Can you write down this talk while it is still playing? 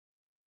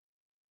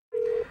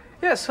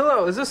Yes,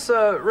 hello. Is this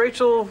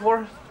Rachel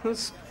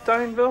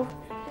Steinville?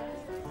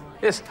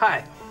 Yes,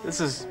 hi.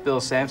 This is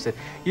Bill Sampson.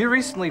 You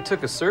recently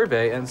took a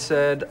survey and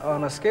said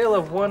on a scale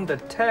of 1 to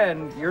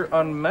 10, your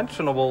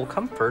unmentionable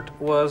comfort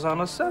was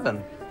on a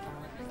 7.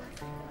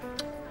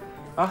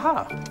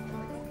 Aha.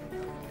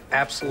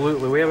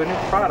 Absolutely. We have a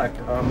new product,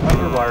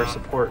 underwire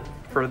support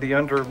for the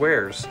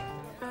underwears.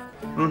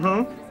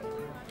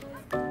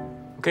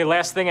 Okay,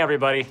 last thing,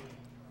 everybody.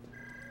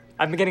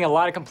 I've been getting a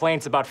lot of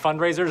complaints about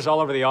fundraisers all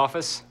over the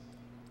office.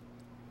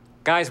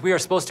 Guys, we are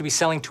supposed to be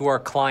selling to our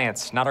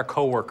clients, not our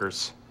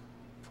coworkers.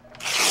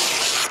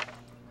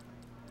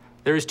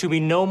 There is to be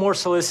no more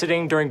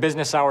soliciting during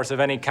business hours of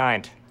any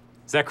kind.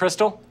 Is that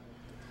crystal?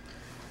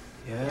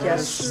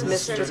 Yes,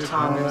 Mr.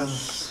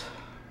 Thomas.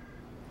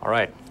 All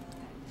right.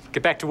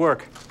 Get back to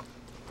work.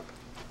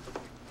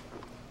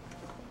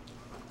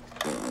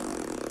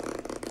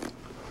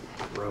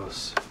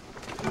 Gross.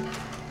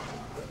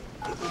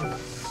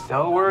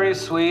 Don't worry,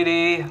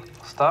 sweetie.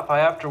 I'll stop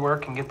by after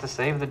work and get to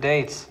save the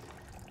dates.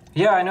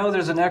 Yeah, I know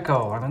there's an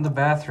echo. I'm in the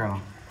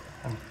bathroom.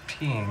 I'm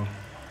peeing.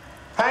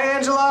 Hi,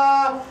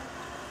 Angela!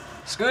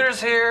 Scooter's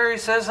here. He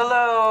says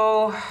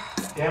hello.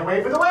 Can't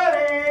wait for the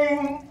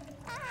wedding!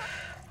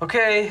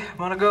 Okay, I'm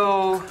gonna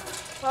go.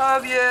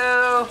 Love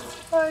you.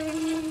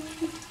 Bye.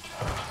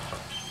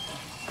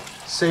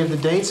 Save the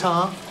dates,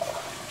 huh?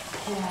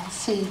 Yeah,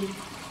 see.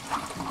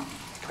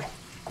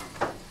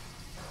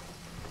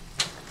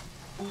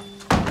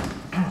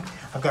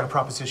 I've got a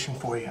proposition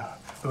for you,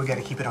 but we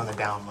gotta keep it on the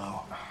down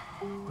low.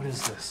 What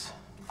is this?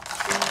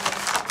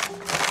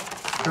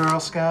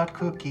 Girl Scout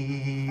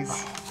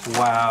cookies.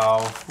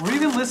 Wow. Were you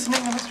even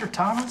listening to Mr.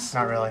 Thomas?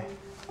 Not really.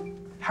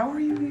 How are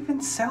you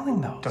even selling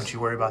those? Don't you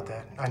worry about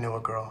that. I know a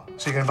girl.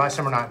 So you gonna buy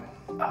some or not?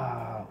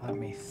 Let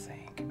me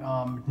think.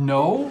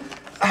 No?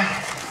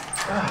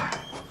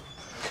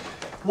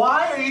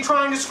 Why are you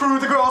trying to screw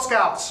the Girl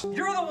Scouts?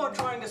 You're the one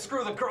trying to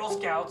screw the Girl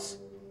Scouts.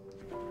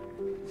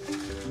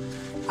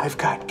 I've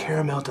got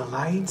caramel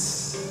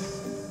delights.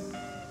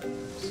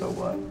 So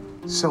what?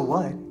 So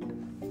what?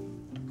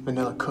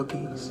 Vanilla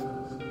cookies,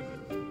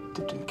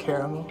 dipped in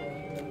caramel,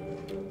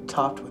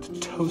 topped with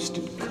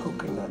toasted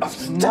coconut.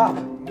 Stop!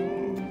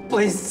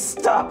 Please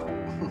stop!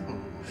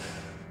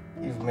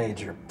 You've made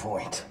your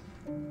point.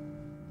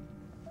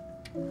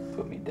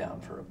 Put me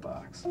down for a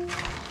box.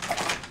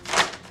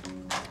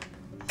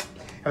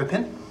 Have a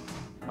pen?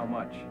 How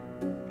much?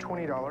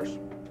 $20.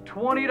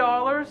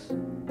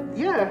 $20?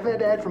 Yeah, I've had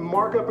to add from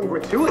markup and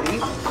gratuity.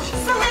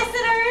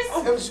 Solicitors!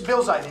 It was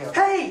Bill's idea.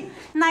 Hey!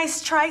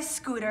 Nice try,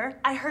 Scooter.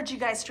 I heard you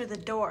guys through the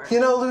door. You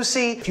know,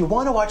 Lucy, if you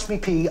want to watch me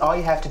pee, all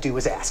you have to do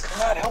is ask. I'm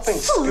not helping,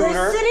 Scooter.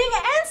 Soliciting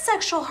and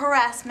sexual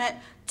harassment,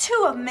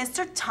 2 of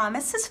Mr.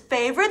 Thomas's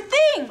favorite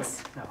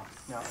things. No.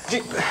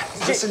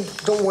 Listen,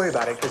 don't worry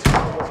about it, because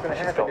what's going to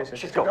happen is...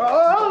 Just go.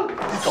 Oh!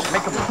 Just go.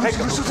 Make a move. Make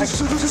a move.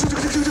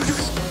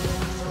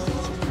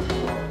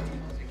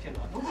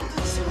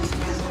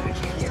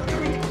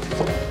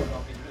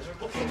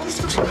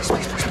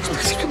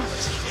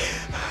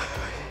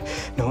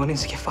 No one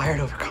needs to get fired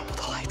over caramel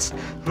delights.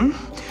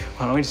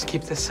 Why don't we just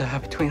keep this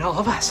between all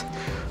of us?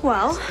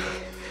 Well,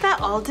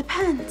 that all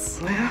depends.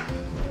 Yeah.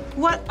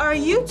 What are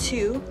you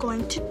 2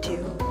 going to do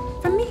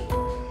for me?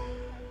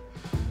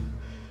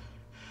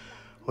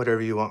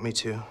 Whatever you want me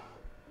to.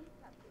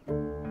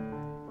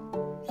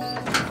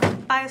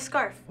 Buy a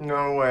scarf.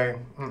 No way.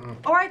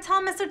 Or I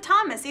tell Mr.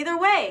 Thomas, either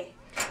way.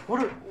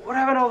 What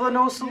happened to all the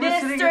no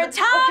soliciting? Mr.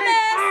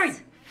 Thomas!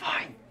 Okay,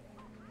 fine.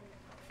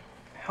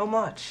 How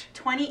much?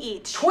 20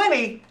 each.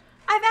 20?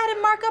 I've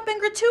added markup and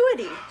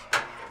gratuity.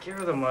 Give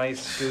her the mice,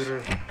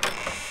 Scooter.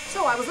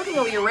 So I was looking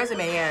over your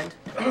resume and...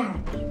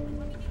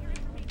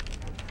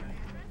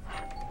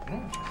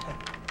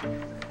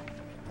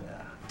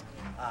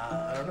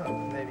 I don't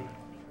know, maybe.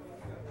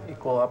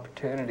 Equal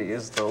opportunity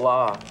is the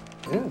law.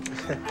 You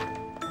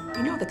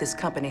know that this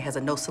company has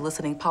a no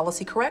soliciting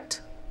policy,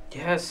 correct?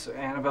 Yes,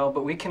 Annabelle,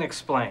 but we can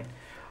explain.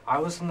 I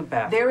was in the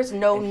bathroom. There is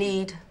no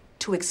need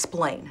to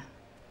explain.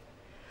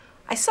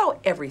 I saw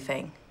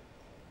everything.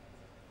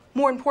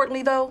 More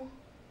importantly, though,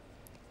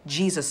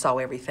 Jesus saw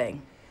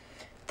everything.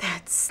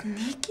 That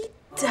sneaky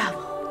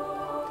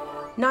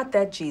devil. Not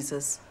that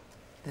Jesus,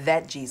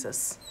 that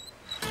Jesus.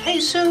 Hey,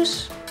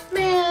 Zeus.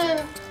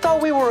 Man,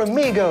 thought we were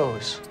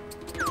amigos.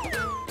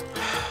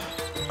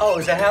 Oh,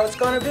 is that how it's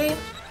gonna be?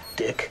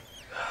 Dick.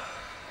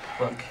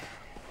 Look,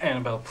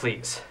 Annabelle,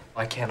 please.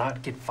 I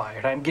cannot get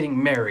fired. I'm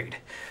getting married.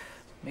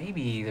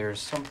 Maybe there's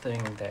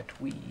something that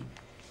we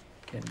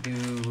can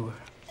do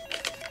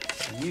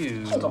for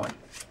you. Hold on.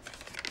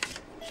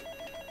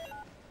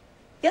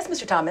 Yes,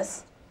 Mr.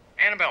 Thomas.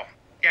 Annabelle.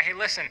 Yeah, hey,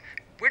 listen.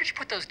 Where did you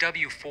put those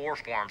W-4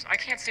 forms? I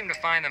can't seem to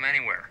find them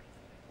anywhere.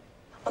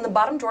 On the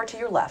bottom drawer to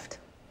your left.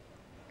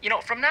 You know,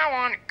 from now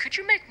on, could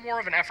you make more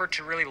of an effort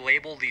to really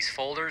label these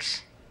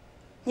folders?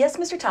 Yes,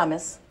 Mr.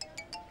 Thomas.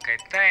 Okay,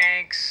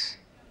 thanks.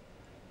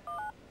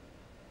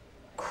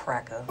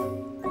 Cracker.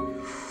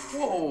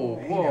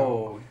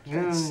 Whoa. You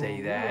didn't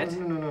say that.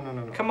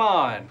 No. Come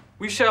on.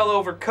 We shall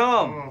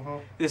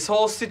overcome this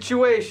whole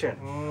situation.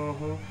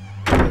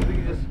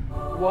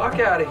 walk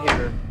out of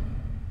here.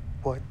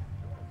 What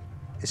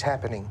is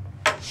happening?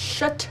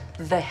 Shut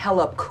the hell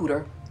up,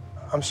 Cooter.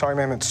 I'm sorry,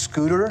 ma'am, it's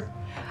Scooter?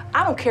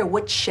 I don't care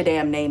what your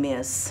damn name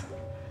is.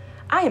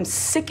 I am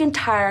sick and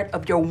tired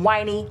of your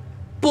whiny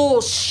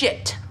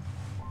bullshit.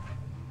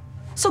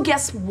 So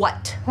guess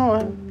what?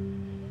 What?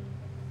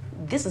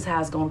 This is how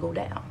it's gonna go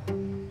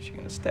down. Is she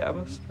gonna stab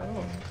us? I don't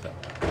know.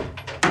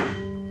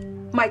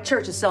 My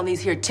church is selling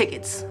these here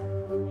tickets.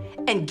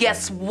 And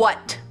guess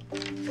what?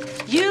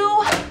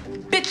 You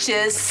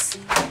bitches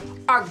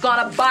are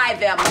gonna buy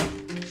them.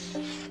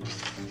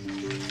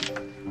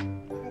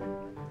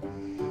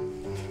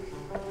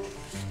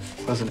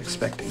 Wasn't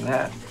expecting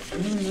that.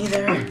 Me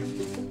neither.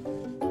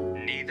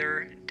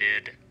 Neither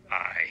did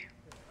I.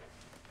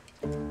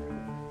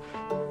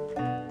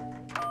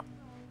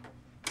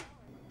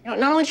 You know,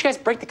 not only did you guys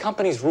break the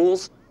company's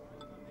rules,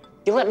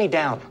 you let me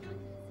down.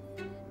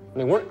 I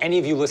mean, weren't any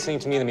of you listening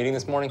to me in the meeting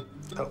this morning?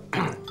 Oh.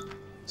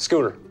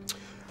 Scooter.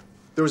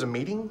 There was a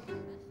meeting?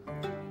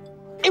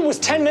 It was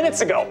 10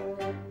 minutes ago.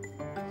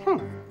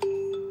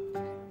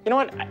 You know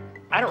what?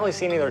 I don't really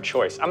see any other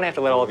choice. I'm gonna have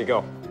to let all of you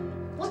go.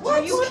 What?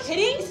 Are you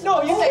kidding?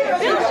 No, you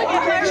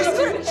can't.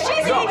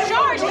 She's in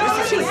charge.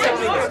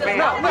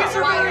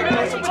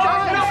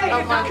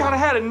 I've kind of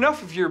had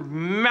enough of your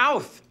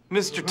mouth,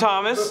 Mr.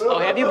 Thomas. Oh,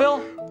 have you,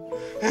 Bill?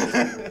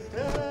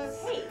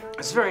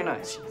 It's very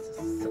nice.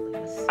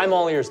 I'm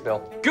all ears,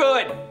 Bill.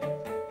 Good.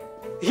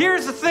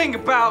 Here's the thing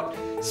about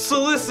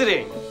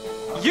soliciting.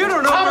 You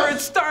don't know where it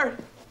started.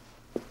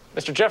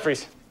 Mr.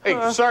 Jeffries. Hey,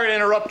 sorry to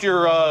interrupt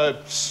your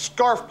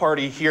scarf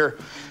party here.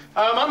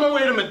 I'm on my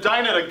way to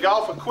Medina to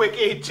golf a quick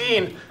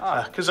 18,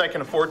 because I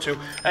can afford to,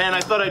 and I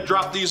thought I'd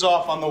drop these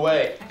off on the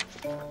way.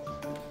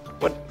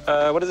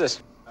 What is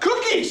this?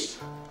 Cookies!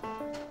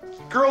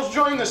 Girls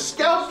joined the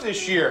Scouts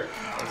this year.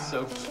 That's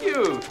so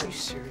cute. Are you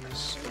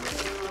serious?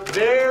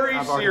 Very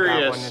I've already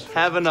got one. serious.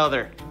 Have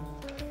another.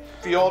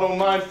 If you all don't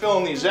mind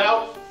filling these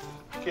out,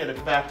 get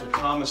it back to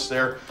Thomas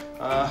there.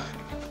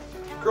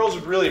 Girls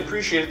would really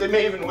appreciate it. They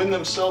may even win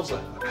themselves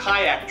a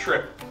kayak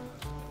trip.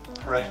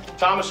 All right,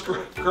 Thomas,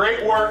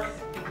 great work.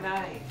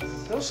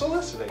 Nice. No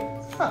soliciting.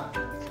 Huh,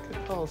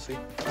 good policy.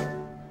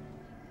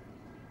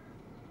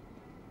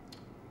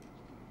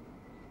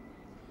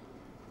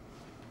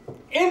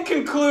 In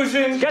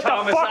conclusion, Get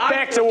Thomas, the fuck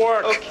back to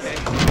work. Okay.